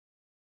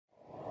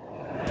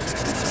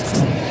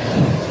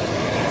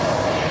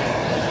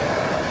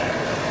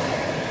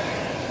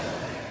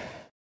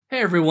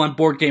everyone,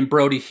 Board Game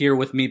Brody here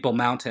with Meeple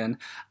Mountain.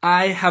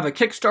 I have a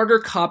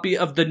Kickstarter copy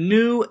of the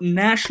new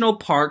National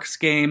Parks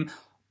game,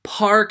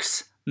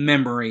 Parks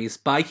Memories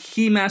by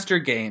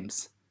Keymaster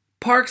Games.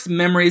 Parks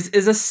Memories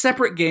is a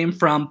separate game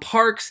from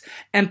Parks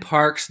and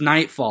Parks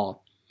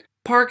Nightfall.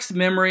 Parks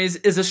Memories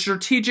is a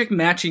strategic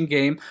matching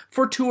game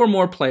for 2 or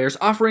more players,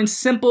 offering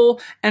simple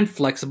and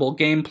flexible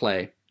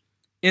gameplay.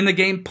 In the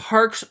game,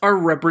 parks are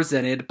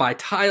represented by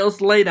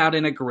tiles laid out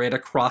in a grid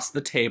across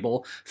the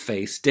table,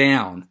 face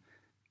down.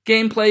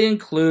 Gameplay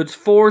includes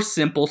 4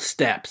 simple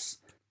steps.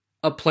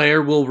 A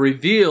player will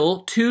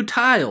reveal 2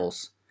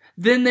 tiles.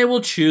 Then they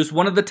will choose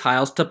one of the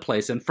tiles to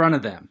place in front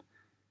of them.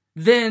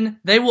 Then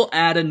they will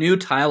add a new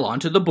tile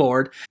onto the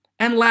board.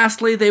 And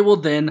lastly, they will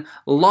then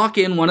lock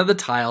in one of the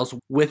tiles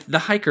with the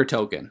hiker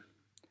token.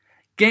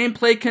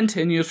 Gameplay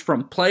continues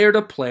from player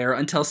to player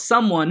until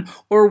someone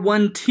or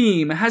one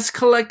team has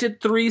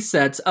collected 3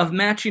 sets of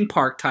matching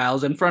park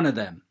tiles in front of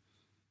them.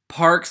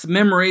 Parks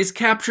Memories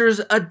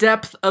captures a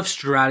depth of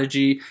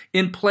strategy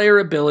in player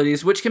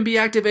abilities which can be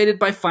activated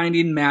by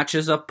finding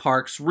matches of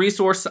parks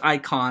resource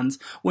icons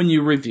when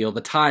you reveal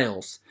the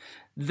tiles.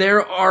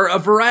 There are a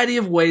variety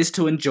of ways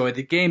to enjoy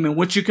the game in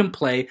which you can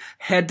play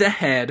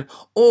head-to-head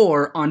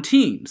or on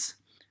teams.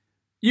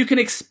 You can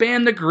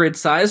expand the grid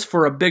size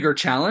for a bigger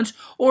challenge,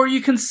 or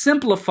you can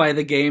simplify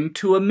the game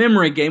to a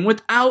memory game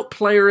without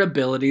player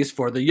abilities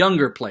for the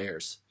younger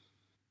players.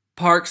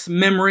 Parks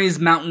Memories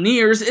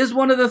Mountaineers is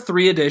one of the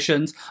 3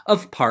 editions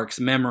of Parks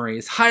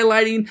Memories,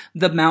 highlighting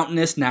the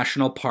mountainous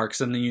national parks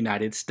in the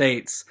United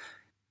States.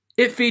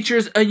 It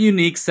features a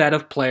unique set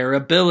of player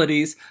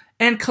abilities,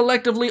 and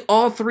collectively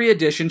all 3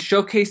 editions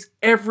showcase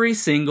every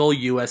single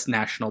U.S.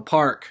 national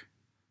park.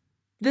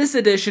 This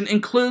edition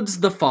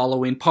includes the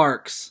following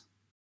parks: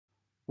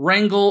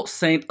 Wrangell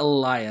St.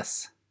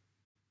 Elias,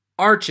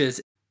 Arches,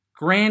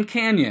 Grand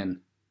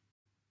Canyon,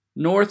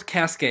 North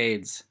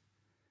Cascades,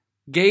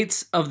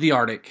 Gates of the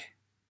Arctic,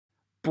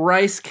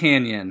 Bryce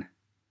Canyon,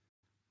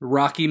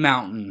 Rocky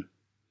Mountain,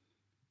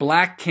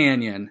 Black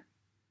Canyon,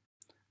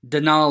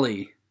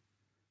 Denali,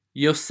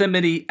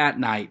 Yosemite at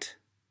Night,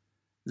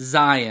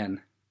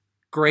 Zion,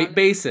 Great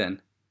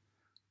Basin,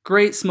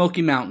 Great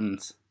Smoky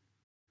Mountains,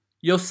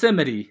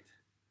 Yosemite,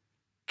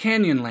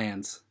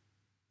 Canyonlands,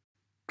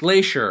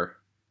 Glacier,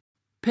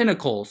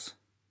 Pinnacles,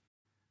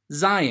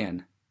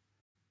 Zion,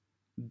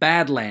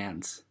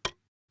 Badlands,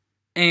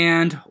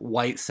 and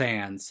White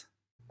Sands.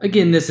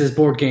 Again, this is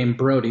Board Game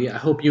Brody. I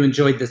hope you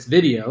enjoyed this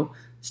video.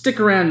 Stick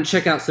around and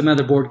check out some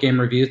other board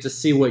game reviews to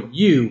see what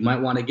you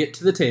might want to get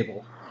to the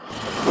table.